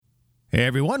Hey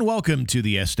everyone, welcome to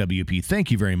the SWP.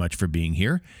 Thank you very much for being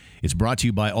here. It's brought to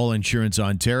you by All Insurance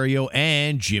Ontario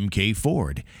and Jim K.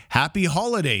 Ford. Happy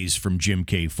holidays from Jim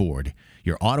K. Ford,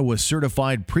 your Ottawa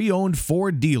certified pre-owned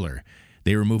Ford dealer.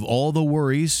 They remove all the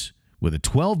worries with a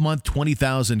 12-month,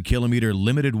 20,000-kilometer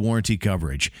limited warranty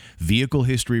coverage, vehicle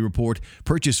history report,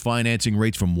 purchase financing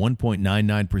rates from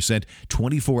 1.99%,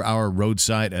 24-hour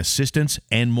roadside assistance,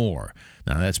 and more.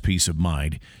 Now, that's peace of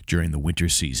mind during the winter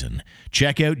season.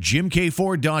 Check out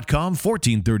jimkford.com,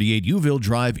 1438 Uville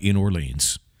Drive in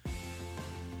Orleans.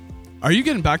 Are you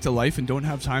getting back to life and don't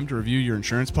have time to review your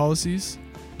insurance policies?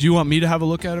 Do you want me to have a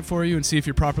look at it for you and see if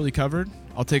you're properly covered?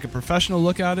 I'll take a professional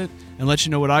look at it and let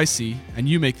you know what I see, and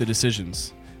you make the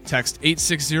decisions. Text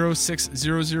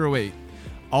 860-6008.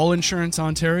 All Insurance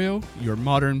Ontario, your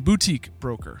modern boutique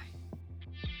broker.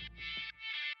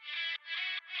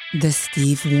 The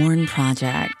Steve Warren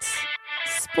Project.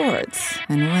 Sports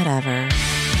and whatever.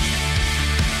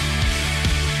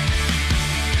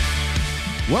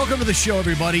 Welcome to the show,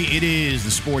 everybody. It is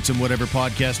the Sports and Whatever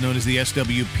podcast known as the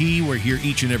SWP. We're here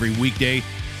each and every weekday.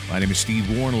 My name is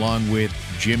Steve Warren, along with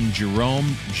Jim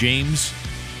Jerome. James,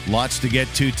 lots to get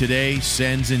to today.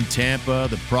 Sens in Tampa.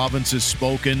 The province has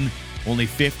spoken. Only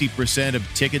 50%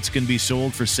 of tickets can be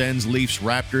sold for Sens Leafs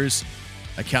Raptors.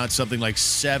 I count something like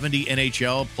 70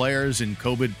 NHL players in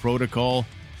COVID protocol,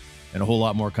 and a whole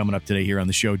lot more coming up today here on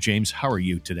the show. James, how are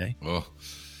you today? Oh,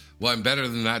 well, I'm better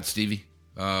than that, Stevie.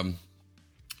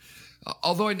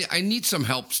 Although I need some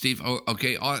help, Steve.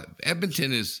 Okay,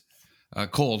 Edmonton is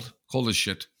cold as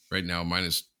shit right now,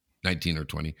 minus 19 or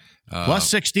 20. Plus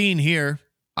 16 here.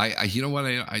 I you know what?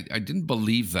 I didn't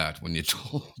believe that when you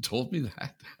told me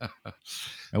that.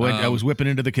 I was whipping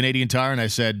into the Canadian Tire and I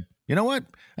said, you know what?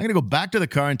 I'm going to go back to the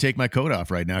car and take my coat off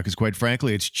right now because, quite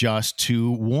frankly, it's just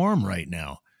too warm right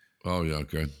now. Oh, yeah,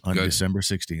 good. On December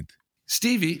 16th.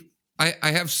 Stevie, I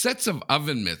have sets of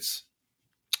oven mitts.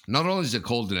 Not only is it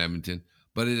cold in Edmonton,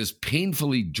 but it is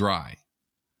painfully dry.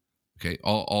 Okay,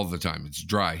 all the time. It's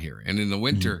dry here. And in the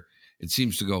winter, it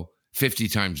seems to go 50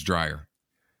 times drier.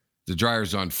 The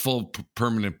dryer's on full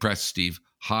permanent press, Steve.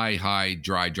 High,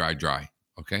 dry.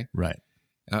 Okay? Right.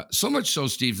 So much so,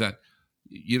 Steve, that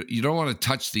you don't want to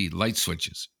touch the light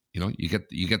switches. You know, you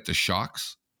get the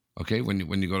shocks. Okay, when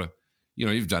you go to,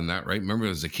 you've done that, right? Remember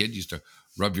as a kid, you used to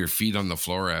rub your feet on the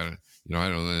floor at, I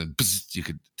don't know, and you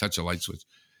could touch a light switch.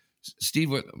 Steve,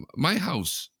 my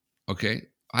house, okay,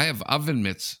 I have oven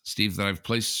mitts, Steve, that I've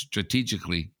placed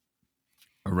strategically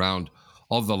around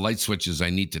all the light switches I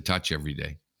need to touch every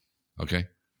day. Okay,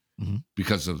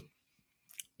 because of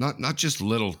not just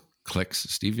little clicks,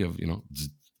 Steve. You have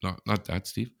not that,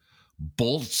 Steve.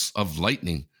 Bolts of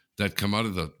lightning that come out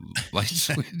of the light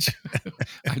switch.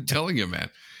 I'm telling you, man,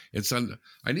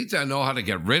 I need to know how to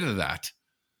get rid of that.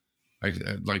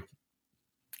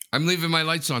 I'm leaving my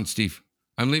lights on, Steve.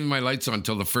 I'm leaving my lights on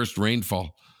until the first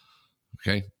rainfall.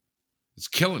 Okay, it's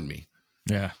killing me.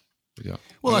 Yeah. Yeah.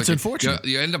 Well, that's unfortunate.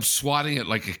 You end up swatting it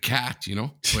like a cat, the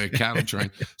way a cat will try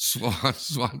and swat.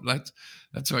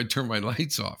 That's how I turn my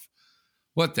lights off.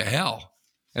 What the hell?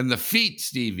 And the feet,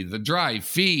 Stevie, the dry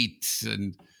feet,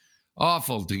 and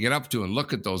awful to get up to and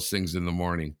look at those things in the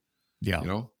morning. Yeah.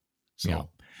 So. Yeah.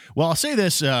 Well, I'll say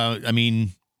this.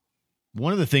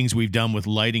 One of the things we've done with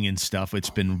lighting and stuff, it's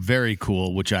been very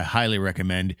cool, which I highly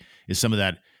recommend, is some of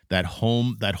that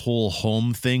whole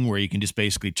home thing where you can just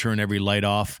basically turn every light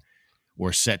off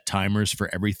or set timers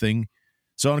for everything.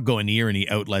 So I don't go near any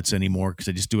outlets anymore because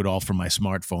I just do it all from my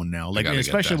smartphone now.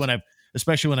 Especially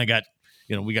when I got,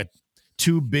 we got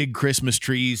two big Christmas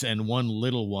trees and one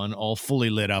little one all fully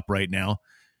lit up right now.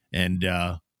 And,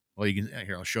 I'll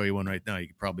show you one right now. You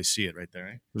can probably see it right there.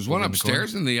 Right? There's one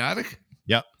upstairs in the attic?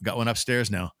 Yep. Got one upstairs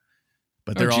now,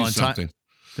 but they're all on time.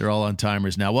 They're all on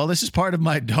timers now. Well, this is part of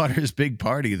my daughter's big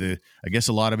party. I guess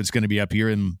a lot of it's going to be up here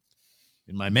in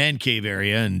my man cave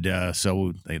area, and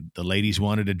so the ladies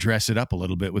wanted to dress it up a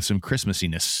little bit with some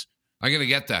Christmassiness. I gotta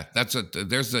get that.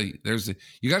 There's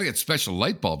you got to get special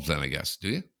light bulbs then, I guess. Do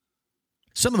you?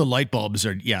 Some of the light bulbs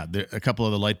are a couple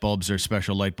of the light bulbs are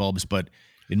special light bulbs, but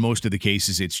in most of the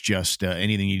cases, it's just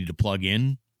anything you need to plug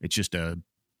in. It's just a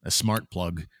smart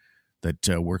plug that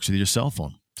works with your cell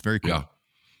phone. It's very cool. Yeah.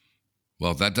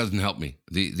 Well, that doesn't help me.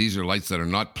 These are lights that are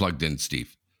not plugged in,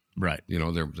 Steve. Right.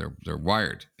 They're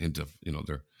wired into,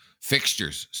 they're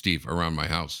fixtures, Steve, around my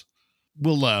house.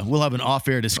 We'll have an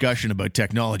off-air discussion about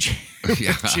technology.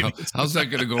 Yeah. How's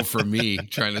that going to go for me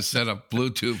trying to set up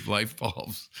Bluetooth light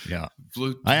bulbs? Yeah.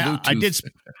 Bluetooth.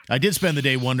 I did spend the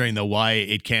day wondering though why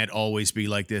it can't always be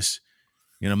like this.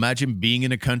 Imagine being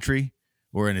in a country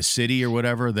or in a city or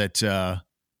whatever that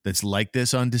that's like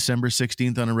this on December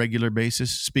 16th on a regular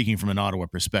basis? Speaking from an Ottawa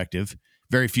perspective,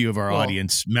 very few of our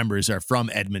audience members are from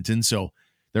Edmonton, so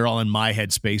they're all in my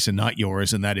headspace and not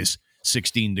yours, and that is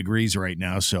 16 degrees right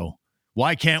now. So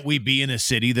why can't we be in a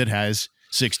city that has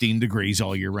 16 degrees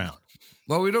all year round?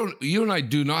 Well, we don't. You and I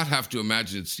do not have to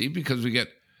imagine it, Steve, because we get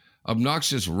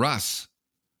obnoxious Russ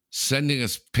sending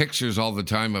us pictures all the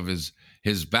time of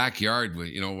his backyard,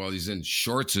 while he's in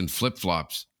shorts and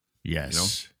flip-flops.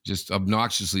 Yes. Just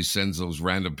obnoxiously sends those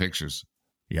random pictures.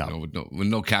 Yeah. With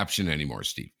no caption anymore,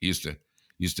 Steve. He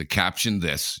used to caption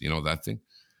this, that thing.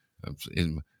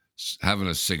 In having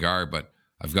a cigar, but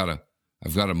I've got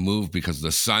to move because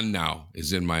the sun now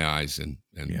is in my eyes and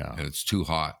it's too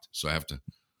hot. So I have to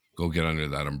go get under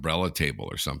that umbrella table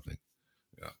or something.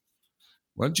 Yeah.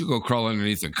 Why don't you go crawl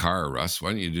underneath a car, Russ? Why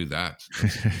don't you do that?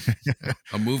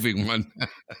 A moving one.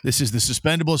 This is the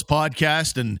Suspendables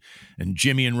podcast, and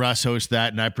Jimmy and Russ host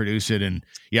that, and I produce it. And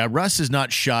yeah, Russ is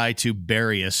not shy to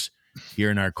bury us here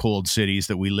in our cold cities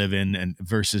that we live in, and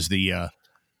versus the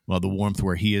warmth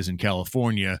where he is in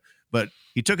California. But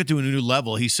he took it to a new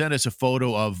level. He sent us a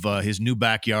photo of his new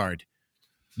backyard.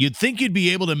 You'd think you'd be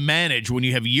able to manage, when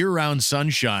you have year-round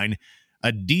sunshine,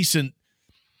 a decent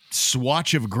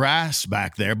swatch of grass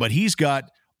back there, but he's got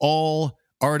all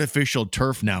artificial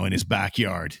turf now in his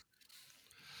backyard.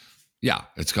 Yeah,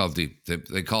 it's called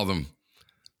they call them,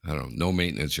 I don't know, no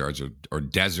maintenance yards or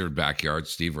desert backyards,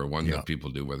 Steve, or one that people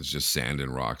do where it's just sand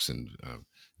and rocks and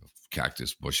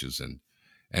cactus bushes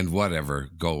and whatever.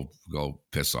 Go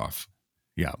piss off.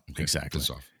 Yeah, okay, exactly. Piss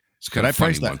off. It's kind of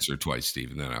funny once or twice,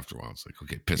 Steve, and then after a while, it's like,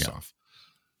 okay, piss off.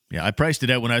 Yeah, I priced it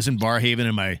out when I was in Barhaven,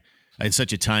 and I had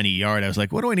such a tiny yard. I was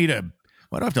like, why do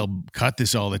I have to cut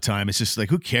this all the time? It's just like,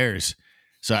 who cares?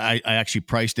 So I actually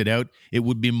priced it out. It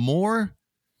would be more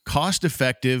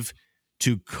cost-effective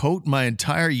to coat my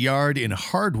entire yard in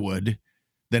hardwood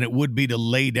than it would be to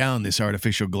lay down this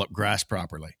artificial grass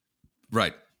properly.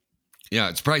 Right. Yeah,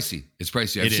 it's pricey.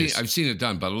 I've seen it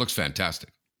done, but it looks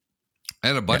fantastic. I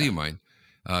had a buddy of mine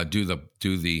do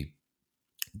the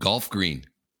golf green,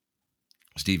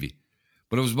 Stevie,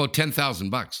 but it was about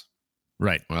 $10,000,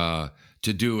 right?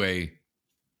 To do I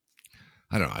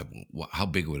don't know, how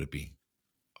big would it be?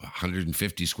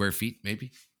 150 square feet,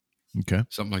 maybe. Okay,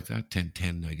 something like that.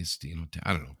 10, I guess. 10,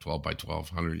 I don't know, 12 by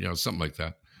 12, 100, something like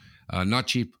that. Not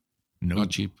cheap. No, not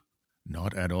cheap.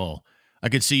 Not at all. I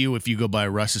could see you if you go by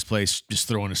Russ's place, just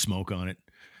throwing a smoke on it,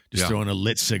 throwing a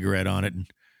lit cigarette on it.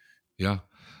 Yeah.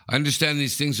 I understand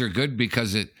these things are good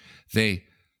because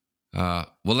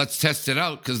let's test it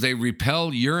out because they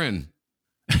repel urine.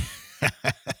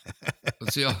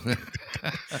 Let's see. You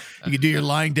can do your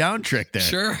lying down trick there.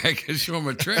 Sure. I can show them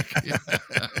a trick. Yeah.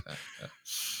 All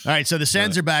right. So the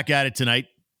Sens are back at it tonight.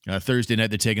 Thursday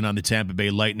night, they're taking on the Tampa Bay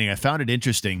Lightning. I found it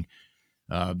interesting.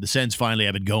 The Sens finally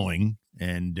have it going,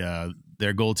 and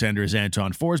their goaltender is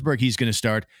Anton Forsberg. He's going to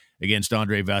start against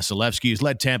Andrei Vasilevsky, who's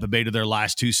led Tampa Bay to their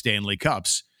last 2 Stanley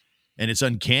Cups. And it's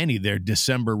uncanny, their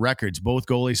December records. Both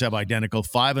goalies have identical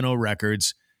 5-0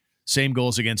 records, same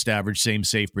goals against average, same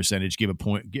save percentage, give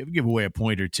away a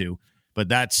point or two. But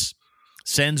that's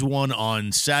Sens won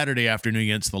on Saturday afternoon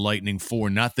against the Lightning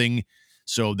 4-0.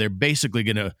 So they're basically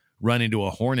going to run into a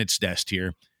hornet's nest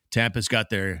here. Tampa's got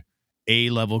their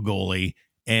A-level goalie,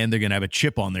 and they're going to have a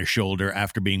chip on their shoulder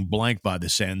after being blanked by the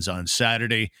Sens on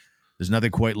Saturday. There's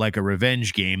nothing quite like a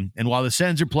revenge game. And while the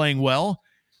Sens are playing well,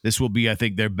 this will be, I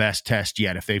think, their best test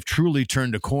yet. If they've truly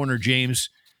turned a corner, James,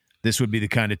 this would be the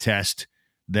kind of test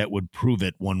that would prove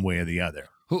it one way or the other.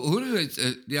 Who did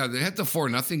it? They had the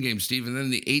 4-0 game, Steve, and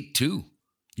then the 8-2.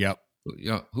 Yep.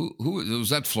 Yeah. Who was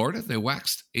that? Florida? They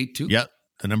waxed 8-2. Yep.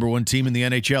 The number 1 team in the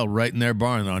NHL, right in their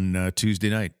barn on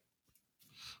Tuesday night.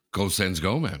 Go Sens,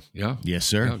 go, man. Yeah. Yes,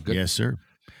 sir. Yeah, yes, sir.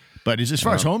 But as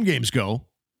far as home games go,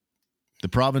 the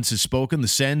province has spoken. The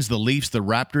Sens, the Leafs, the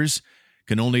Raptors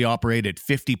can only operate at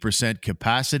 50%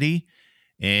 capacity,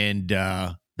 and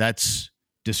that's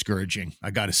discouraging,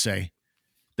 I got to say,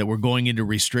 that we're going into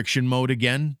restriction mode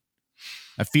again.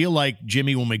 I feel like,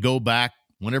 Jimmy, when we go back,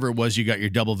 whenever it was you got your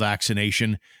double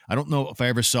vaccination, I don't know if I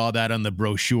ever saw that on the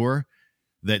brochure,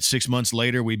 that 6 months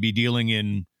later we'd be dealing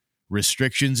in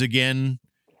restrictions again.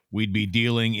 We'd be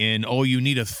dealing in, you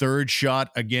need a 3rd shot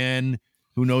again.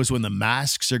 Who knows when the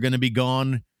masks are going to be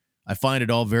gone? I find it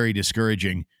all very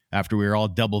discouraging after we were all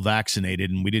double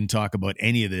vaccinated and we didn't talk about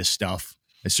any of this stuff.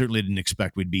 I certainly didn't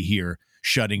expect we'd be here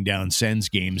shutting down Sens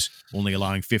games, only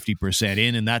allowing 50%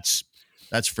 in, and that's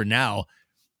for now.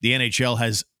 The NHL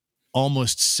has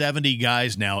almost 70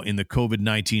 guys now in the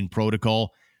COVID-19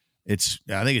 protocol. I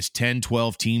think it's 10,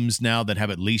 12 teams now that have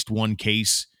at least one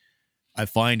case. I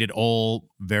find it all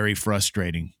very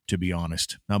frustrating, to be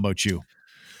honest. How about you?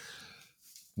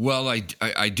 Well,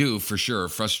 I do for sure.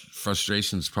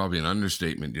 Frustration is probably an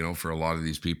understatement, for a lot of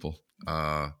these people,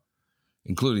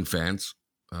 including fans.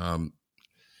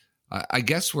 I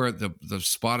guess where the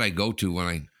spot I go to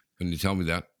when you tell me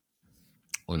that,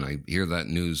 when I hear that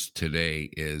news today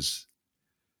is,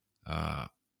 and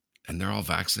they're all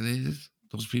vaccinated,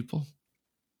 those people,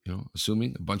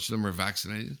 assuming a bunch of them are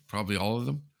vaccinated, probably all of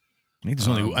them. I think there's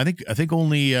only, I think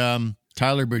only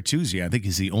Tyler Bertuzzi, I think,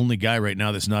 is the only guy right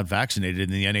now that's not vaccinated in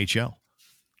the NHL.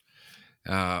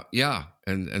 Yeah.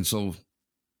 And so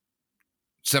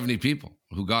 70 people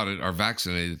who got it are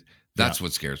vaccinated. That's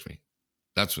what scares me.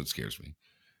 That's what scares me.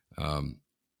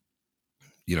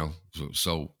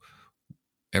 So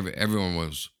everyone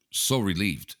was so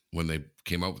relieved when they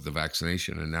came out with the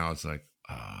vaccination, and now it's like,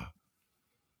 I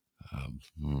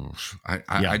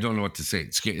don't know what to say.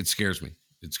 It scares me.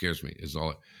 It scares me.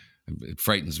 It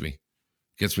frightens me.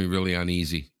 Gets me really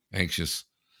uneasy, anxious.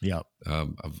 Yeah.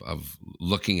 Of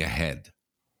looking ahead.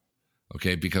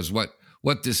 Okay, because what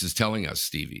this is telling us,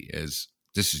 Stevie, is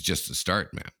this is just the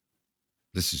start, man.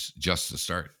 This is just the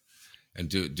start. And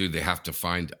do they have to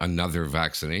find another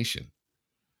vaccination?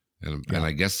 And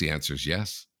I guess the answer is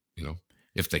yes.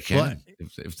 If they can,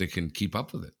 if they can keep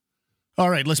up with it. All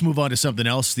right, let's move on to something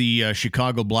else. The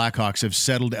Chicago Blackhawks have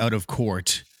settled out of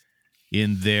court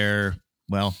in their,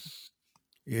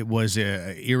 it was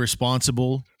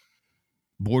irresponsible,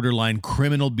 borderline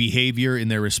criminal behavior in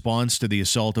their response to the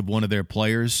assault of one of their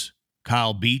players,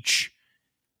 Kyle Beach.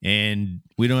 And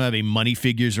we don't have any money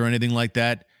figures or anything like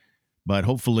that, but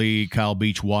hopefully Kyle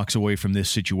Beach walks away from this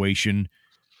situation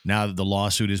now that the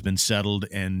lawsuit has been settled.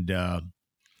 And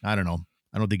I don't know.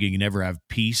 I don't think he can ever have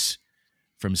peace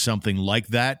from something like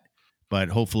that, but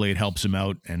hopefully it helps him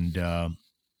out and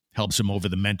helps him over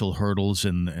the mental hurdles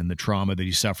and the trauma that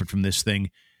he suffered from this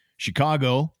thing.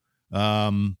 Chicago,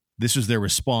 this was their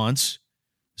response.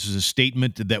 This is a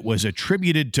statement that was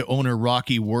attributed to owner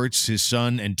Rocky Wirtz, his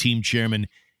son, and team chairman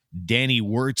Danny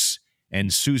Wirtz,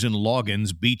 and Susan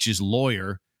Loggins, Beach's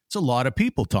lawyer. It's a lot of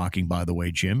people talking, by the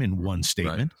way, Jim, in one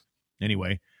statement. Right.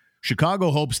 Anyway,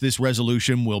 Chicago hopes this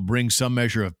resolution will bring some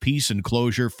measure of peace and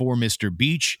closure for Mr.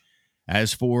 Beach.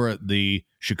 As for the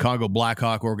Chicago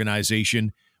Blackhawk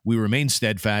organization, we remain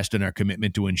steadfast in our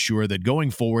commitment to ensure that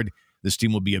going forward, this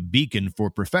team will be a beacon for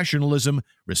professionalism,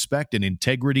 respect, and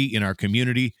integrity in our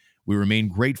community. We remain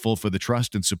grateful for the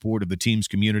trust and support of the team's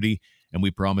community, and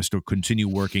we promise to continue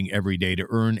working every day to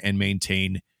earn and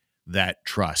maintain that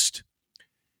trust.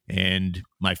 And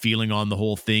my feeling on the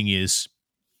whole thing is,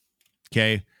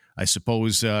 okay, I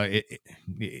suppose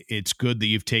it's good that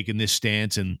you've taken this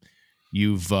stance and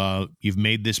you've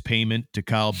made this payment to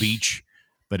Kyle Beach,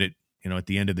 but at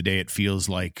the end of the day, it feels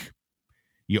like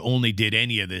you only did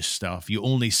any of this stuff. You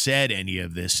only said any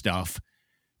of this stuff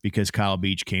because Kyle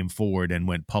Beach came forward and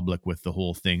went public with the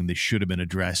whole thing. This should have been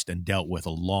addressed and dealt with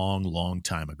a long, long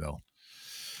time ago.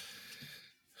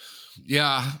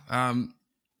 Yeah.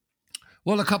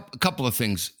 Well, a couple of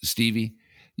things, Stevie.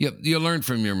 You learn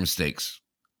from your mistakes.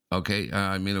 Okay.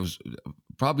 It was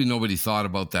probably nobody thought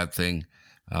about that thing,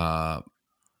 until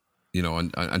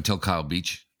Kyle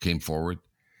Beach came forward.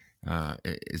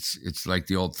 It's like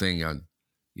the old thing on,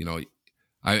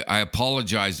 I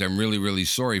apologize. I'm really, really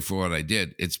sorry for what I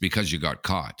did. It's because you got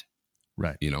caught.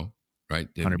 Right. Right.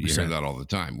 100%. You hear that all the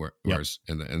time. Whereas,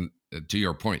 and to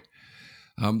your point.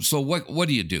 So what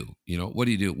do you do? What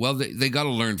do you do? Well, they got to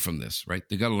learn from this, right?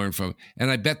 They got to learn from it. And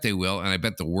I bet they will. And I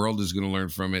bet the world is going to learn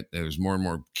from it. There's more and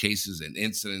more cases and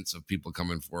incidents of people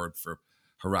coming forward for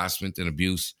harassment and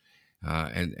abuse.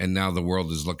 And now the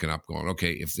world is looking up going,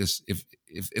 okay, if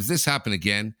this happened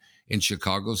again in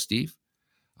Chicago, Steve,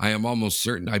 I am almost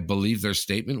certain, I believe their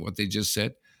statement, what they just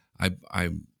said. I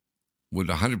would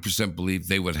 100% believe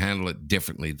they would handle it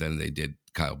differently than they did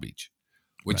Kyle Beach,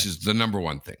 which is the number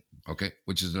one thing. Okay.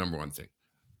 Which is the number one thing,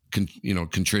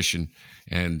 contrition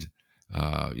and,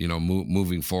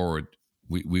 moving forward,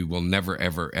 we will never,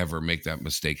 ever, ever make that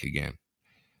mistake again.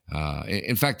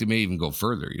 In fact, it may even go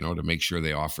further, to make sure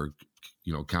they offer,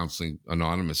 counseling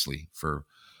anonymously for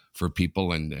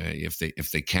people. And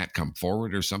if they can't come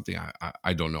forward or something,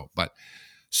 I don't know. But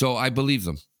so I believe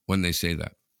them when they say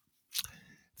that.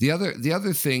 The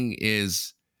other thing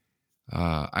is,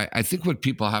 I think what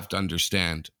people have to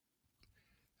understand,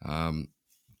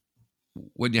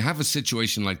 when you have a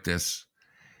situation like this,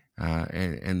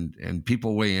 and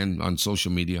people weigh in on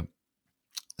social media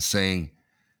saying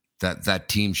that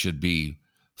team should be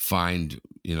fined,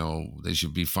 they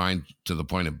should be fined to the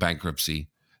point of bankruptcy.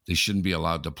 They shouldn't be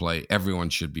allowed to play. Everyone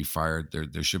should be fired.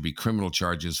 There should be criminal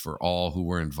charges for all who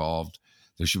were involved.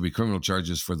 There should be criminal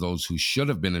charges for those who should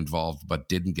have been involved but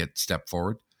didn't get step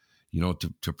forward,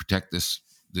 to protect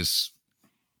this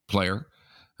player.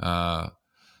 And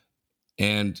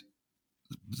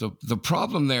the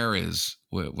problem there is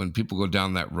when people go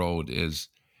down that road is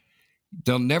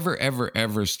they'll never, ever,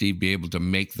 ever, Steve, be able to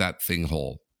make that thing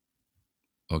whole.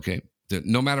 Okay?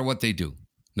 No matter what they do,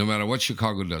 no matter what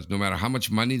Chicago does, no matter how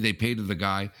much money they pay to the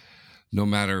guy, no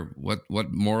matter what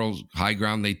moral high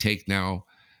ground they take now,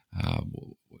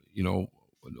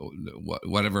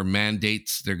 whatever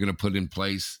mandates they're going to put in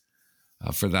place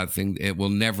for that thing, it will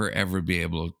never, ever be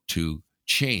able to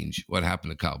change what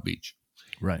happened to Kyle Beach.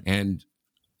 Right. And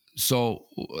so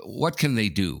what can they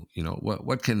do?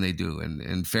 What can they do? And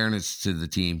in fairness to the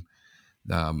team,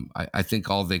 I think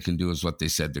all they can do is what they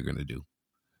said they're going to do,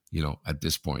 at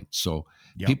this point. So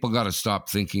people got to stop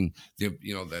thinking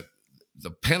that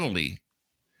the penalty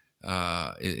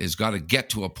is got to get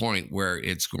to a point where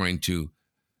it's going to,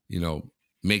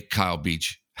 make Kyle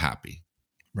Beach happy.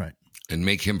 Right. And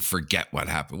make him forget what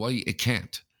happened. Well, it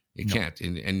can't. It can't,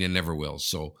 and you never will.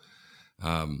 So,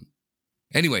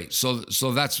 anyway, so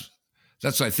that's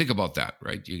what I think about that,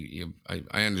 right?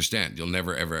 I understand you'll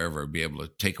never, ever, ever be able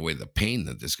to take away the pain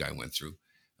that this guy went through.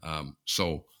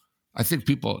 So I think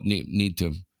people need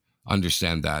to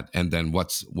understand that, and then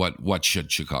what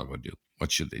should Chicago do?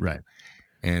 What should they do? Right.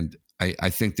 And I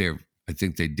think they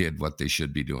did what they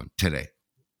should be doing today.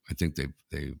 I think they're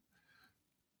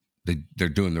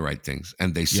doing the right things,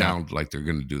 and they sound like they're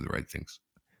going to do the right things.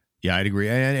 Yeah, I'd agree.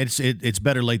 And it's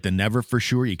better late than never for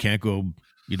sure. You can't go.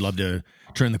 You'd love to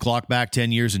turn the clock back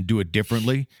 10 years and do it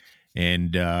differently.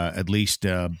 And at least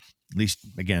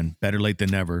again, better late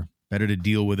than never. Better to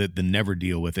deal with it than never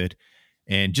deal with it.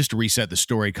 And just to reset the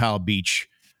story, Kyle Beach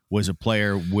was a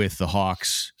player with the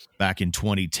Hawks back in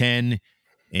 2010,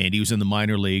 and he was in the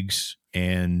minor leagues,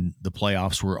 and the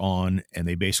playoffs were on, and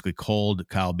they basically called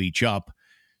Kyle Beach up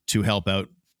to help out,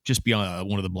 just be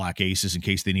one of the Black Aces in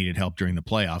case they needed help during the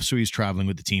playoffs. So he's traveling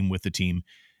with the team.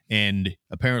 And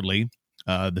apparently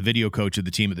the video coach of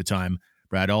the team at the time,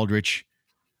 Brad Aldrich,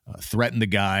 threatened the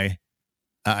guy,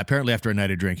 apparently after a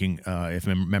night of drinking, if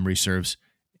memory serves.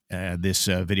 This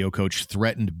video coach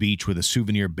threatened Beach with a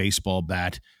souvenir baseball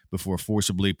bat before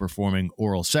forcibly performing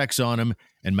oral sex on him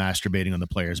and masturbating on the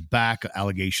player's back,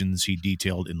 allegations he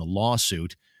detailed in the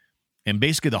lawsuit. And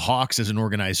basically the Hawks as an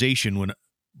organization,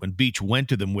 when Beach went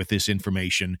to them with this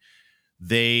information,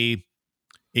 they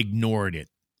ignored it.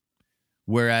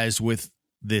 Whereas with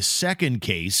this second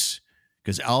case,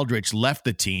 because Aldrich left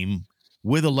the team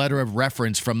with a letter of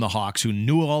reference from the Hawks, who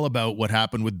knew all about what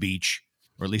happened with Beach,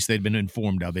 or at least they'd been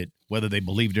informed of it. Whether they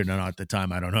believed it or not at the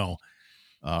time, I don't know.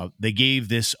 They gave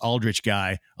this Aldrich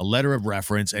guy a letter of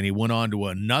reference, and he went on to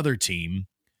another team,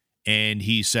 and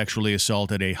he sexually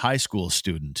assaulted a high school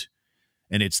student.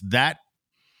 And it's that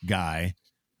guy.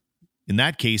 In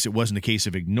that case, it wasn't a case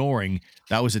of ignoring.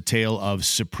 That was a tale of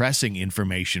suppressing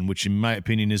information, which in my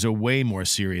opinion is a way more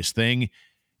serious thing.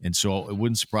 And so it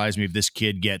wouldn't surprise me if this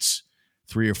kid gets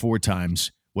 3 or 4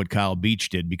 times what Kyle Beach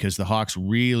did, because the Hawks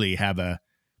really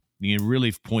you can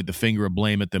really point the finger of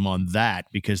blame at them on that,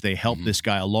 because they helped this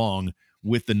guy along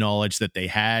with the knowledge that they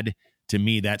had. To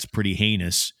me, that's pretty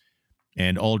heinous.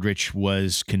 And Aldrich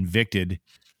was convicted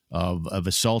of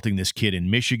assaulting this kid in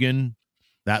Michigan.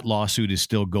 That lawsuit is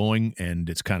still going, and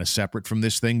it's kind of separate from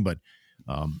this thing. But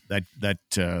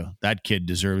that kid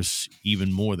deserves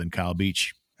even more than Kyle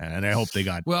Beach, and I hope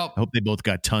I hope they both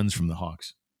got tons from the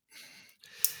Hawks.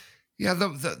 Yeah,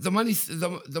 the money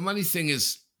thing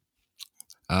is,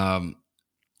 I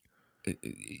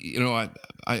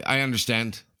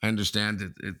understand. I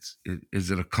understand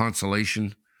is it a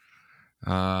consolation?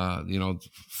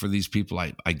 For these people,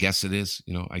 I guess it is.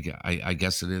 I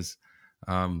guess it is.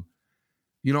 I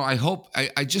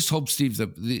just hope, Steve,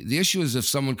 the issue is if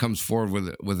someone comes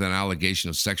forward with an allegation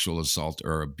of sexual assault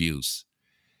or abuse,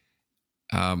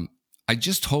 I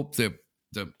just hope that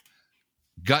the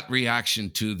gut reaction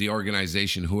to the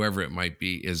organization, whoever it might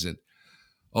be, isn't,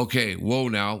 okay, whoa,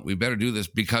 now we better do this,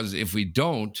 because if we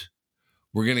don't,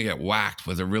 we're going to get whacked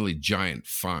with a really giant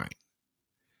fine.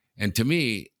 And to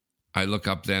me, I look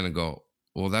up then and go,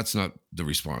 well, that's not the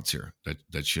response here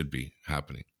that should be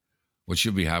happening. What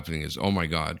should be happening is, oh my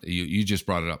God, you just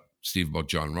brought it up, Steve, about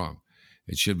John Rahm.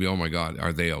 It should be, oh my God,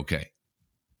 are they okay?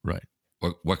 Right.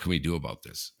 What can we do about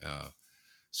this?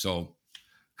 So,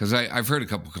 because I've heard a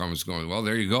couple of comments going, well,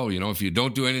 there you go. If you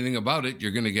don't do anything about it,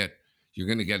 you're going to get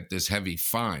this heavy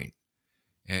fine.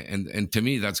 And to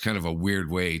me, that's kind of a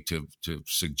weird way to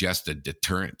suggest a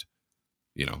deterrent,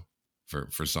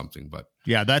 for something. But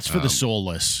yeah, that's for the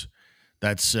soulless.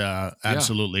 That's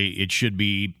absolutely, it should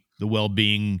be the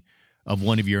well-being of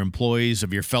one of your employees,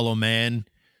 of your fellow man,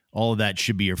 all of that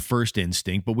should be your first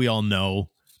instinct. But we all know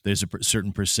there's a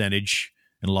certain percentage,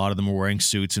 and a lot of them are wearing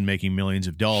suits and making millions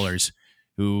of dollars,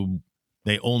 who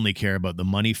they only care about the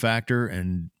money factor.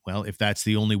 And, well, if that's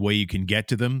the only way you can get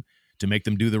to them to make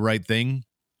them do the right thing,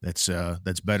 that's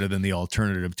better than the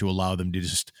alternative to allow them to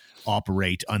just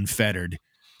operate unfettered.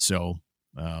 So,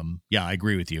 yeah, I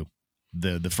agree with you.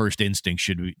 The first instinct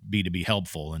should be to be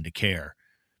helpful and to care.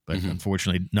 But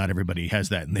unfortunately, not everybody has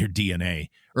that in their DNA.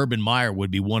 Urban Meyer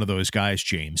would be one of those guys,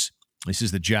 James. This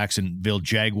is the Jacksonville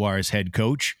Jaguars head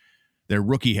coach, their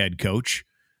rookie head coach,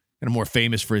 kind of more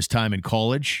famous for his time in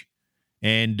college.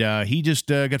 And he just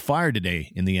got fired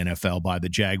today in the NFL by the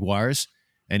Jaguars.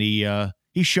 And he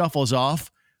shuffles off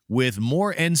with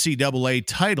more NCAA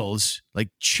titles, like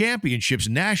championships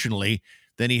nationally,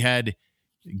 than he had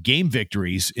game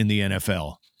victories in the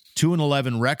NFL.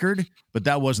 2-11 record, but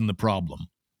that wasn't the problem.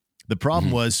 The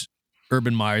problem was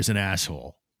Urban Meyer's an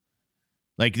asshole.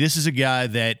 Like, this is a guy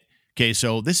that, okay,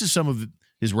 so this is some of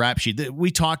his rap sheet. We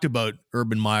talked about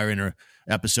Urban Meyer in our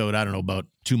episode, I don't know, about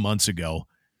 2 months ago.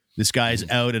 This guy's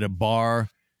out at a bar,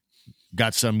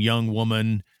 got some young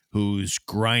woman who's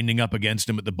grinding up against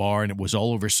him at the bar, and it was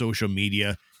all over social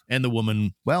media. And the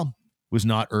woman, well, was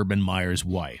not Urban Meyer's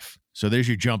wife. So there's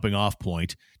your jumping off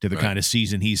point to the kind of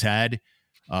season he's had.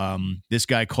 This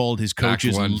guy called his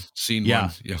coaches. Act one, scene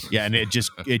one. Yeah, and it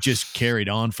just carried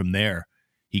on from there.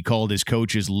 He called his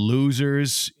coaches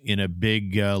losers in a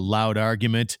big, loud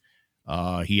argument.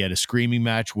 He had a screaming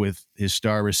match with his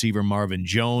star receiver, Marvin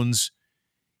Jones.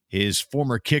 His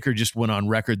former kicker just went on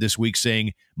record this week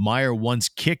saying Meyer once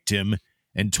kicked him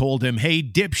and told him, "Hey,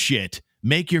 dipshit,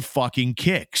 make your fucking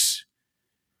kicks."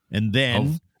 And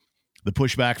then the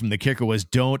pushback from the kicker was,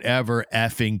 "Don't ever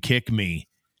effing kick me."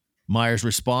 Meyer's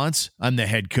response, "I'm the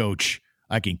head coach.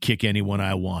 I can kick anyone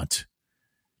I want."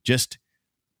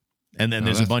 And then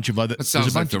there's a bunch of other. That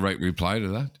sounds like the right reply to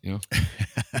that.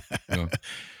 Yeah.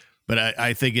 But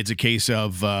I think it's a case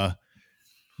of,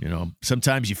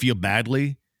 sometimes you feel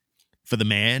badly for the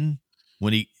man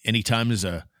when anytime there's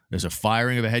a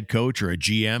firing of a head coach or a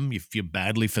GM, you feel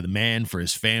badly for the man, for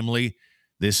his family.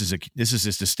 This is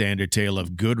just a standard tale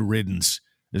of good riddance.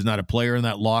 There's not a player in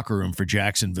that locker room for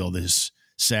Jacksonville that is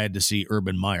sad to see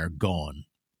Urban Meyer gone.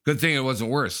 Good thing it wasn't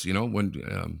worse,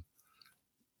 when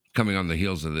coming on the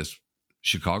heels of this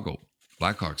Chicago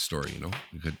Blackhawks story,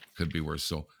 it could be worse.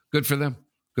 So good for them.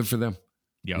 Good for them.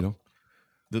 Yeah.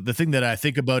 The thing that I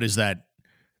think about is that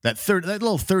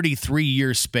little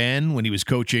 33-year span when he was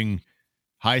coaching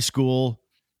high school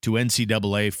to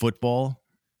NCAA football.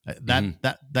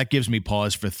 That gives me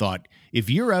pause for thought. If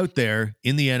you're out there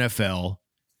in the NFL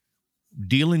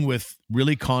dealing with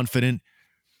really confident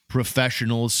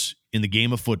professionals in the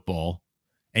game of football,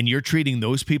 and you're treating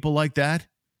those people like that,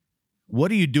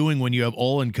 what are you doing when you have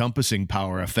all-encompassing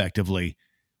power effectively,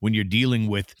 when you're dealing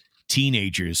with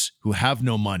teenagers who have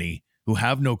no money, who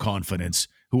have no confidence,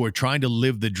 who are trying to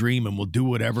live the dream and will do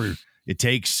whatever it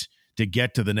takes to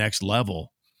get to the next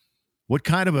level? What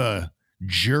kind of a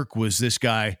jerk was this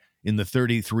guy in the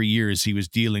 33 years he was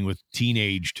dealing with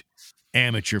teenaged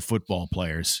amateur football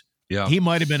players? Yeah. He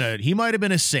might have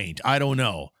been a saint. I don't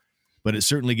know. But it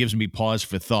certainly gives me pause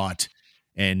for thought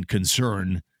and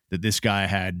concern that this guy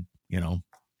had,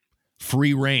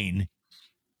 free reign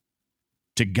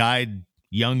to guide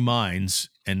young minds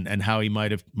and how he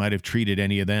might have treated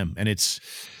any of them. And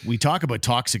we talk about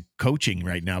toxic coaching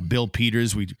right now. Bill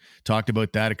Peters, we talked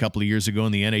about that a couple of years ago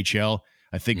in the NHL.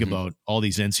 I think about all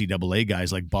these NCAA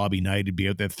guys like Bobby Knight would be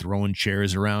out there throwing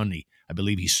chairs around. I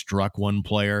believe he struck one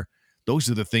player. Those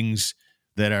are the things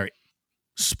that are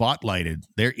spotlighted.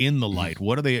 They're in the light.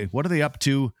 What are they up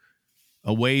to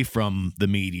away from the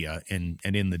media and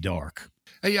in the dark?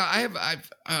 Yeah,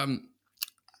 I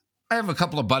have a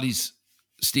couple of buddies,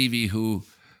 Stevie, who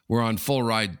were on full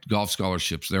ride golf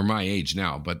scholarships. They're my age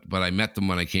now, but I met them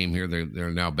when I came here.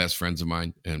 They're now best friends of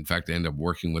mine. And in fact, I ended up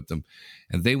working with them.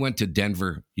 And they went to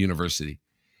Denver University.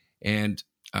 And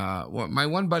my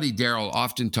one buddy, Daryl,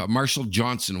 often taught. Marshall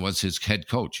Johnson was his head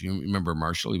coach. You remember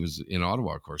Marshall? He was in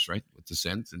Ottawa, of course, right? With the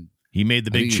Sens. And he made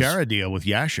the big Chara deal with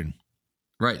Yashin.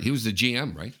 Right. He was the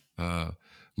GM, right?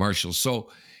 Marshall. So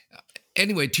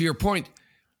anyway, to your point,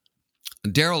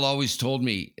 Daryl always told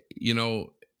me,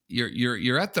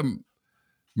 you're at the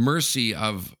mercy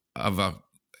of a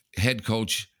head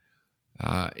coach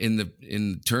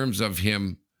in terms of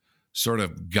him sort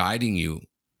of guiding you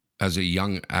as a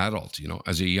young adult,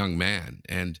 as a young man,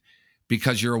 and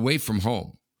because you're away from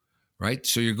home, right?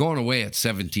 So you're going away at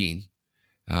 17,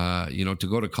 to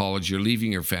go to college. You're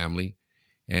leaving your family,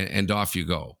 and off you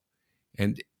go.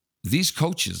 And these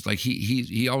coaches, like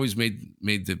he always made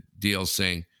the deal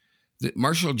saying that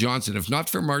Marshall Johnson, if not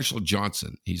for Marshall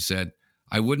Johnson, he said,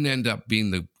 I wouldn't end up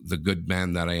being the good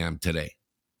man that I am today.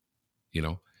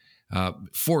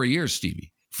 4 years,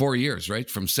 Stevie, 4 years, right?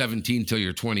 From 17 till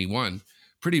you're 21,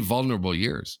 pretty vulnerable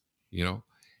years,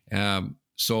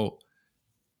 So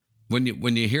when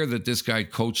you hear that this guy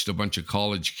coached a bunch of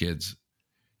college kids,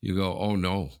 you go, oh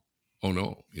no,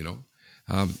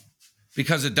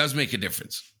 because it does make a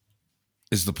difference.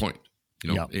 Is the point?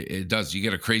 It does. You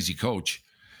get a crazy coach,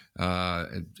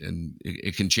 and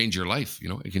it can change your life.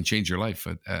 It can change your life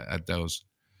at those,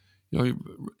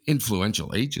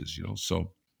 influential ages.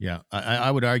 So yeah,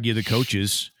 I would argue the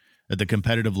coaches at the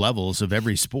competitive levels of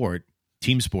every sport,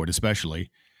 team sport especially,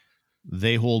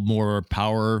 they hold more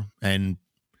power and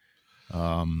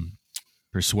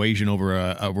persuasion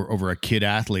over a kid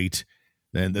athlete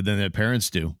than their parents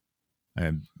do.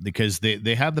 Because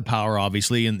they have the power,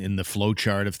 obviously, in the flow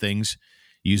chart of things,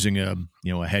 using a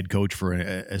head coach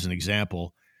as an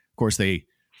example. Of course, they're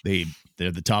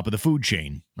the top of the food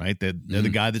chain, right? They're the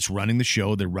guy that's running the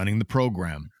show. They're running the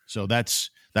program. So that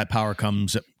power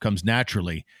comes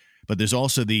naturally. But there's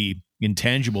also the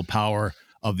intangible power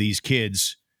of these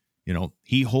kids.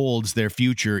 He holds their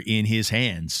future in his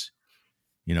hands.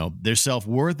 Their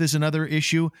self-worth is another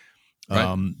issue.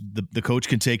 Right. The coach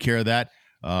can take care of that.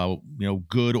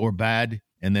 Good or bad.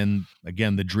 And then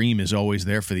again, the dream is always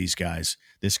there for these guys.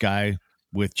 This guy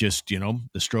with just,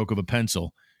 the stroke of a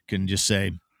pencil can just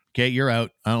say, okay, you're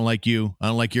out. I don't like you. I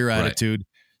don't like your attitude.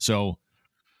 So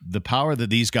the power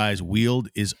that these guys wield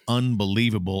is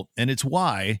unbelievable. And it's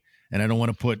why, and I don't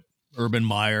want to put Urban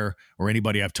Meyer or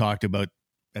anybody I've talked about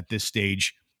at this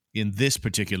stage in this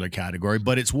particular category,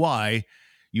 but it's why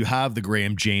you have the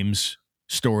Graham James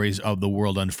stories of the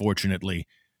world, unfortunately,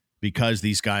 because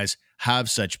these guys have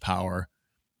such power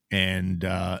and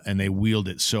they wield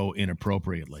it so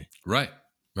inappropriately. Right.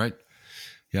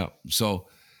 Yeah. So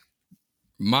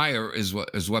Meyer is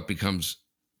what becomes,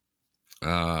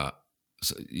 a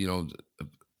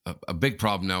big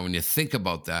problem now when you think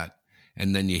about that,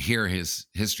 and then you hear his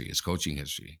history, his coaching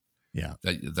history. Yeah.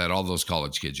 That all those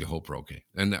college kids, you hope are okay,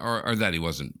 and or that he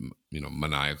wasn't,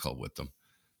 maniacal with them.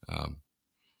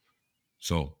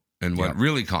 And what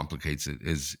really complicates it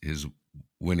is his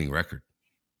winning record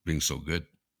being so good.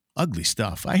 Ugly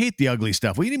stuff. I hate the ugly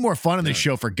stuff. We need more fun on this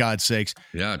show, for God's sakes.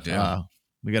 Yeah.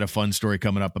 We got a fun story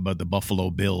coming up about the Buffalo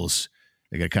Bills.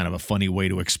 They got kind of a funny way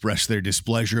to express their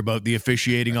displeasure about the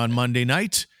officiating on Monday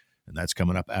night. And that's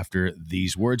coming up after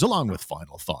these words, along with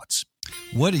final thoughts.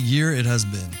 What a year it has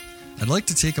been. I'd like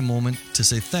to take a moment to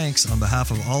say thanks on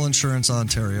behalf of All Insurance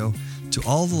Ontario to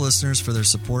all the listeners for their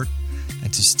support,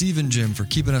 and to Steve and Jim for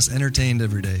keeping us entertained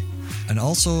every day. And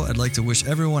also, I'd like to wish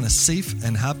everyone a safe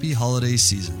and happy holiday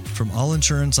season from All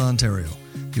Insurance Ontario,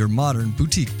 your modern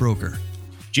boutique broker.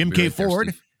 Jim K.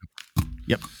 Ford.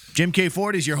 Yep. Jim K.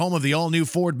 Ford is your home of the all-new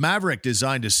Ford Maverick,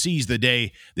 designed to seize the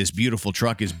day. This beautiful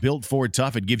truck is built Ford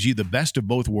tough. It gives you the best of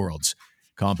both worlds.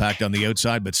 Compact on the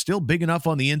outside, but still big enough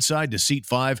on the inside to seat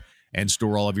 5 and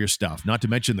store all of your stuff. Not to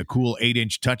mention the cool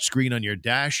 8-inch touchscreen on your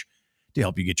dash to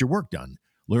help you get your work done.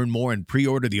 Learn more and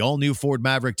pre-order the all-new Ford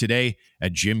Maverick today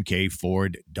at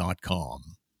jimkford.com.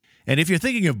 And if you're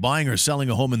thinking of buying or selling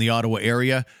a home in the Ottawa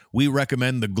area, we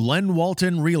recommend the Glenn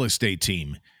Walton Real Estate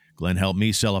Team. Glenn helped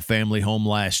me sell a family home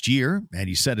last year, and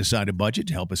he set aside a budget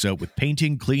to help us out with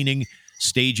painting, cleaning,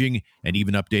 staging, and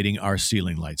even updating our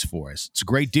ceiling lights for us. It's a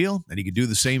great deal, and he could do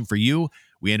the same for you.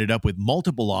 We ended up with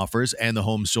multiple offers, and the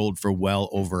home sold for well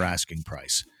over asking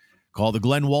price. Call the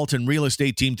Glenn Walton Real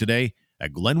Estate Team today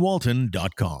at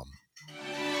glennwalton.com.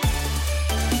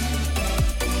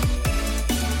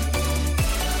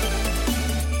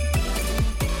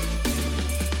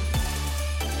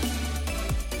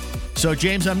 So,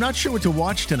 James, I'm not sure what to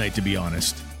watch tonight, to be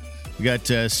honest. We got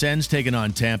Sens taking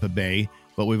on Tampa Bay,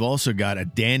 but we've also got a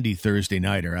dandy Thursday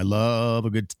nighter. I love a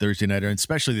good Thursday nighter, and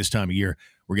especially this time of year.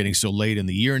 We're getting so late in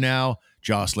the year now,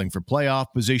 jostling for playoff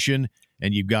position,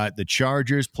 and you've got the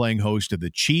Chargers playing host to the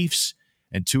Chiefs,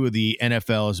 and two of the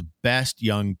NFL's best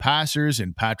young passers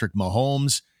in Patrick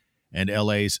Mahomes and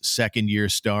LA's second-year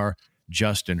star,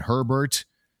 Justin Herbert.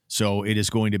 So it is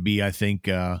going to be, I think,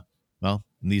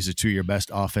 these are two of your best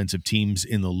offensive teams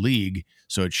in the league,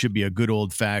 so it should be a good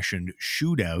old-fashioned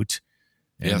shootout.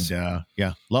 And,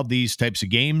 yes. Love these types of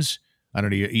games. I don't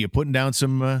know, you putting down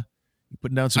some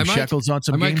shekels on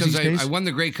some games these days? I won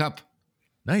the Grey Cup.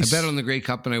 Nice. I bet on the Grey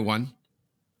Cup, and I won.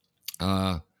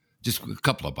 Just a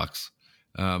couple of bucks.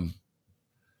 I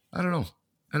don't know.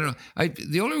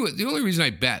 The only reason I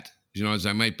bet, is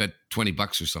I might bet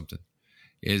 $20 or something,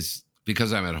 is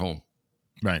because I'm at home.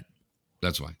 Right.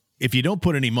 That's why. if you don't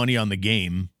put any money on the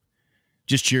game,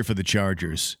 just cheer for the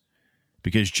Chargers.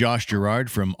 Because Josh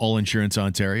Gerard from All Insurance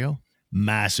Ontario,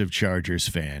 massive Chargers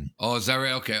fan. Oh, is that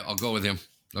right? Okay, I'll go with him.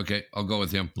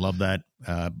 Love that.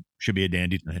 Should be a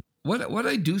dandy tonight. What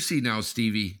I do see now,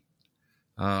 Stevie,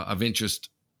 of interest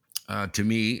to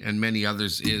me and many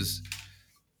others is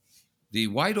the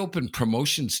wide open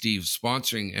promotion, Steve,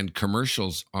 sponsoring and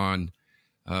commercials on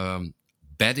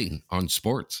betting on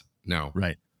sports now.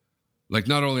 Right. Like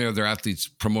not only are their athletes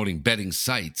promoting betting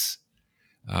sites,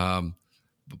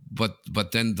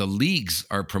 but then the leagues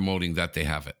are promoting that they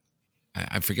have it.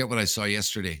 I forget what I saw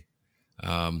yesterday.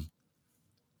 I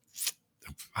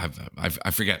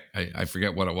forget. I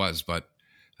forget what it was, but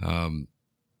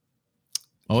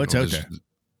it's out there.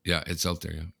 Yeah, it's out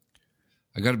there. Yeah,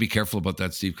 I got to be careful about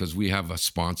that, Steve, because we have a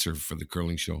sponsor for the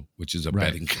curling show, which is a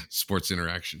betting sports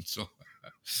interaction. So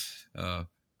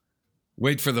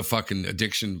wait for the fucking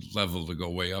addiction level to go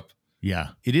way up. Yeah,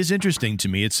 it is interesting to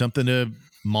me. It's something to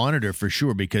monitor for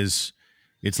sure, because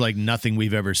it's like nothing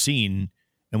we've ever seen.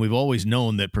 And we've always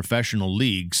known that professional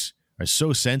leagues are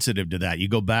so sensitive to that. You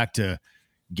go back to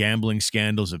gambling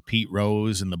scandals of Pete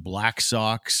Rose and the Black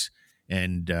Sox,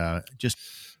 and just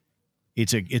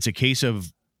it's a case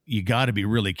of you got to be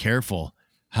really careful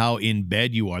how in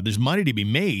bed you are. There's money to be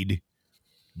made,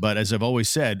 but as I've always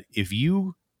said, if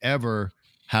you ever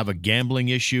have a gambling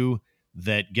issue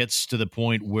that gets to the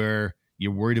point where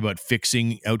you're worried about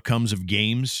fixing outcomes of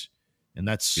games, and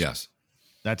that's the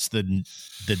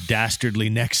dastardly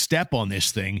next step on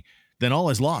this thing, then all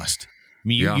is lost. I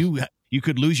mean, you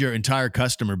could lose your entire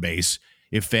customer base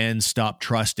if fans stop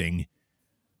trusting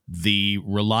the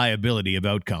reliability of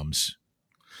outcomes.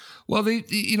 Well, the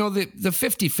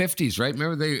 50-50s, right?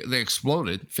 Remember they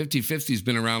exploded. 50-50's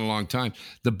been around a long time.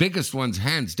 The biggest ones,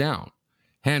 hands down,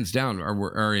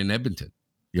 are in Edmonton.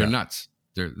 They're nuts.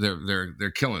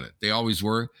 They're killing it. They always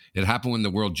were. It happened when the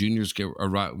World Juniors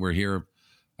were here.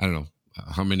 I don't know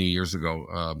how many years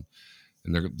ago,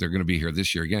 and they're going to be here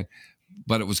this year again.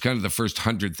 But it was kind of the first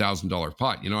 $100,000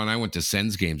 pot, and I went to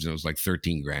Sens games and it was like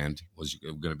 $13,000 was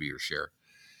going to be your share.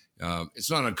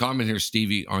 It's not uncommon here,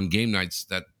 Stevie, on game nights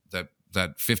that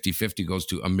 50-50 goes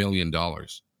to $1 million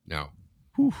now.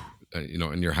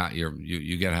 And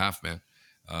you get half, man.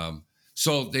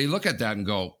 So they look at that and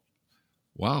go,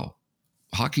 wow,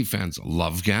 hockey fans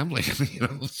love gambling.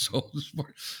 So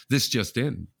this just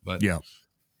in. But yeah.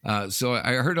 So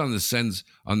I heard on the Sens,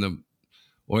 on the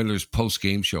Oilers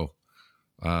post-game show,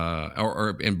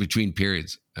 or in between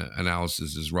periods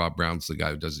analysis, is Rob Brown's the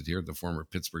guy who does it here, the former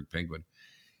Pittsburgh Penguin.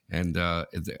 And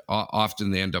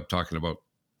often they end up talking about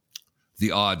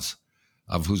the odds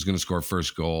of who's going to score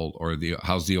first goal, or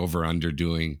how's the over-under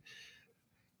doing.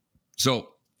 So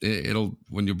it'll,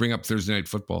 when you bring up Thursday Night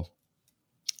Football,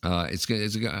 I'm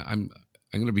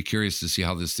going to be curious to see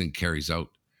how this thing carries out,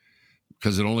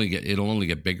 because it'll only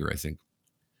get bigger, I think.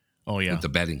 Oh yeah, with the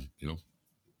betting,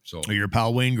 So your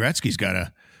pal Wayne Gretzky's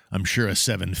got I'm sure a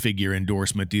 7-figure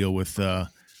endorsement deal with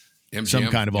MGM, some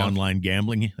kind of online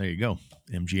gambling. There you go,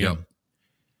 MGM. Yep.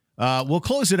 We'll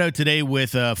close it out today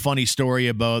with a funny story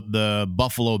about the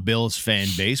Buffalo Bills fan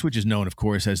base, which is known, of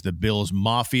course, as the Bills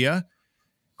Mafia.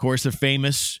 Of course, they're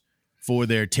famous for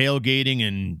their tailgating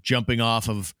and jumping off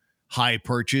of high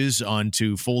perches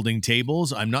onto folding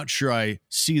tables. I'm not sure I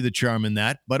see the charm in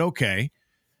that, but okay.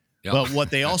 Yep. But what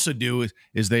they also do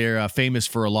is they're famous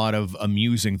for a lot of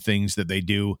amusing things that they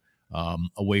do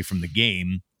away from the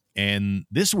game. And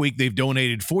this week they've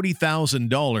donated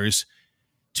 $40,000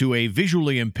 to a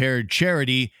visually impaired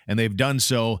charity, and they've done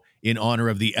so in honor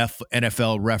of the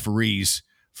NFL referees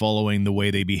following the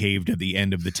way they behaved at the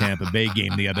end of the Tampa Bay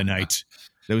game the other night.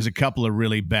 There was a couple of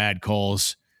really bad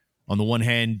calls. On the one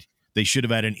hand, they should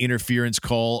have had an interference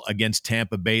call against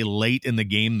Tampa Bay late in the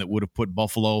game that would have put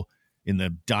Buffalo in the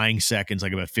dying seconds,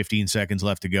 like about 15 seconds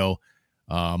left to go,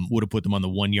 would have put them on the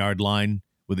 1-yard line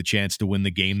with a chance to win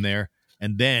the game there.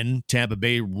 And then Tampa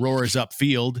Bay roars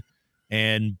upfield,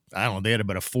 and I don't know, they had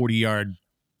about a 40-yard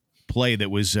play that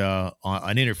was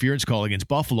an interference call against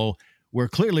Buffalo, where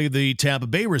clearly the Tampa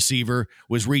Bay receiver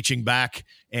was reaching back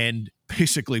and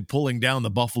basically pulling down the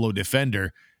Buffalo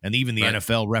defender. And even the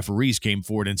NFL referees came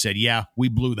forward and said, yeah, we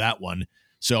blew that one.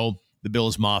 So the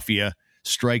Bills Mafia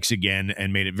strikes again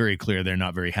and made it very clear they're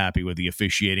not very happy with the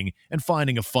officiating and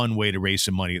finding a fun way to raise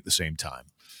some money at the same time.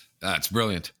 That's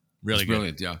brilliant. Really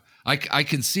brilliant, yeah. I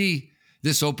can see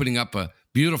this opening up a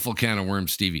beautiful can of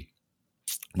worms, Stevie,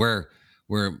 where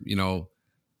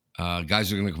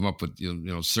guys are going to come up with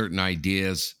certain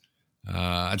ideas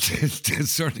to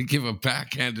sort of give a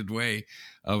backhanded way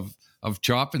of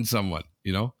chopping someone.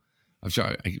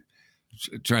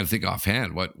 trying to think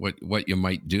offhand what you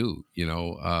might do.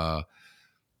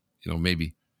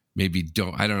 Maybe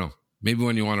don't. I don't know. Maybe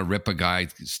when you want to rip a guy,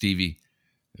 Stevie,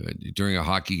 during a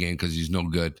hockey game because he's no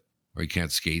good or he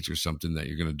can't skate or something, that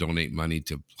you're going to donate money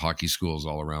to hockey schools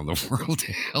all around the world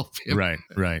to help him.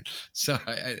 Right. So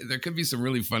there could be some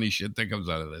really funny shit that comes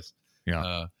out of this.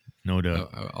 Yeah, no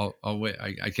doubt. I'll wait.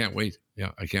 I can't wait.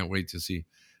 Yeah, I can't wait to see.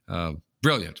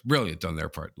 Brilliant on their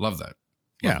part. Love that.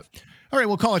 Love it. All right,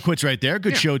 we'll call it quits right there.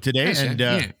 Good show today. Call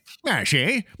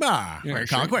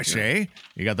it quits, Shay.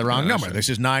 You got the wrong number. This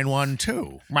is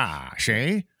 912.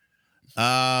 Shay.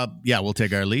 We'll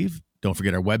take our leave. Don't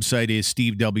forget our website is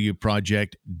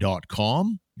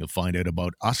stevewproject.com. You'll find out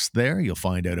about us there. You'll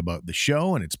find out about the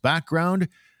show and its background,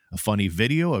 a funny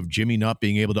video of Jimmy not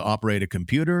being able to operate a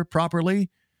computer properly,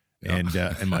 and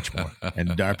much more.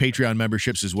 And our Patreon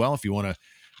memberships as well. If you want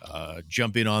to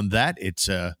jump in on that, it's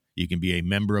you can be a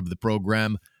member of the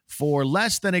program for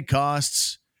less than it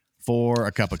costs for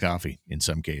a cup of coffee in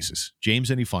some cases. James,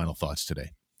 any final thoughts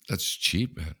today? That's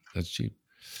cheap, man. That's cheap.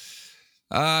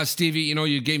 Stevie,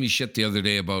 you gave me shit the other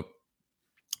day about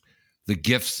the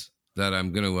gifts that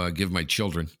I'm going to give my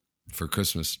children for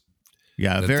Christmas.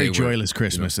 Yeah, a very joyless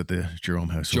Christmas at the Jerome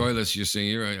household. Joyless, you're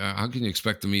saying. How can you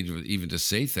expect me to even to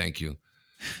say thank you?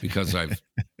 Because I've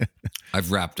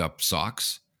wrapped up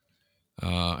socks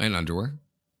and underwear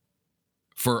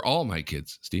for all my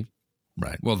kids, Steve.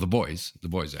 Right. Well, the boys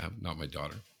have, not my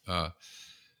daughter.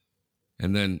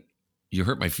 And then you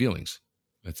hurt my feelings.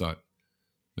 I thought,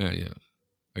 man, yeah,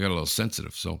 I got a little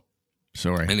sensitive. So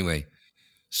sorry. Anyway,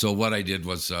 so what I did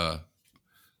was I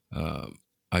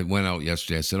went out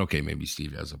yesterday. I said, okay, maybe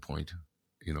Steve has a point,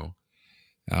 and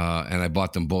I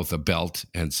bought them both a belt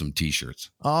and some T-shirts.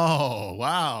 Oh,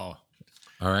 wow.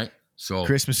 All right. So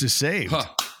Christmas is saved.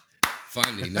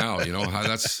 Finally now, how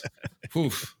that's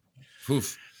poof.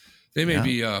 They may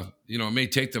be, it may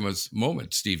take them as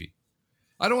moments, Stevie.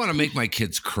 I don't want to make my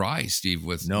kids cry, Steve,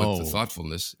 with the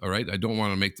thoughtfulness. All right. I don't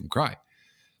want to make them cry.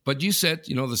 But you said,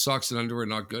 the socks and underwear are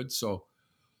not good. So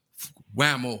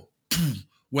whammo, boom,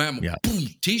 whammo, boom,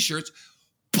 T-shirts,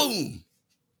 boom.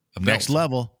 Next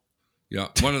level. Yeah.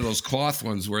 One of those cloth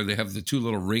ones where they have the two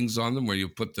little rings on them where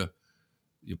you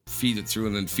you feed it through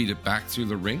and then feed it back through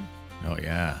the ring. Oh,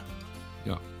 yeah.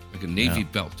 Yeah. Like a Navy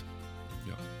belt.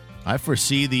 Yeah. I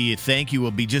foresee the thank you will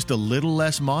be just a little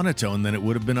less monotone than it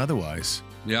would have been otherwise.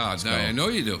 Yeah, so, I know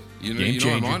you do. You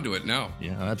know I'm onto it now.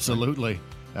 Yeah, absolutely.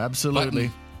 Absolutely.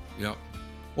 Button. Yeah.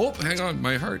 Oh, hang on.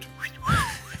 My heart.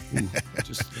 Ooh,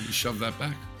 just let me shove that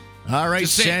back. All right,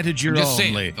 Santa Jerome.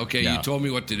 Okay, you told me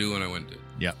what to do when I went to.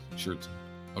 Yeah. Sure.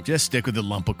 Okay. Just stick with the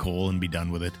lump of coal and be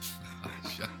done with it.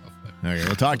 Shut up. Okay,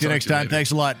 we'll talk to you next time.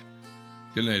 Thanks a lot.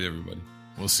 Good night, everybody.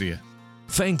 We'll see you.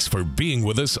 Thanks for being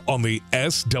with us on the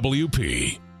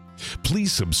SWP.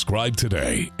 Please subscribe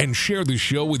today and share the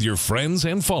show with your friends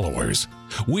and followers.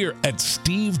 We're at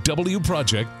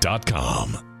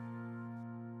stevewproject.com.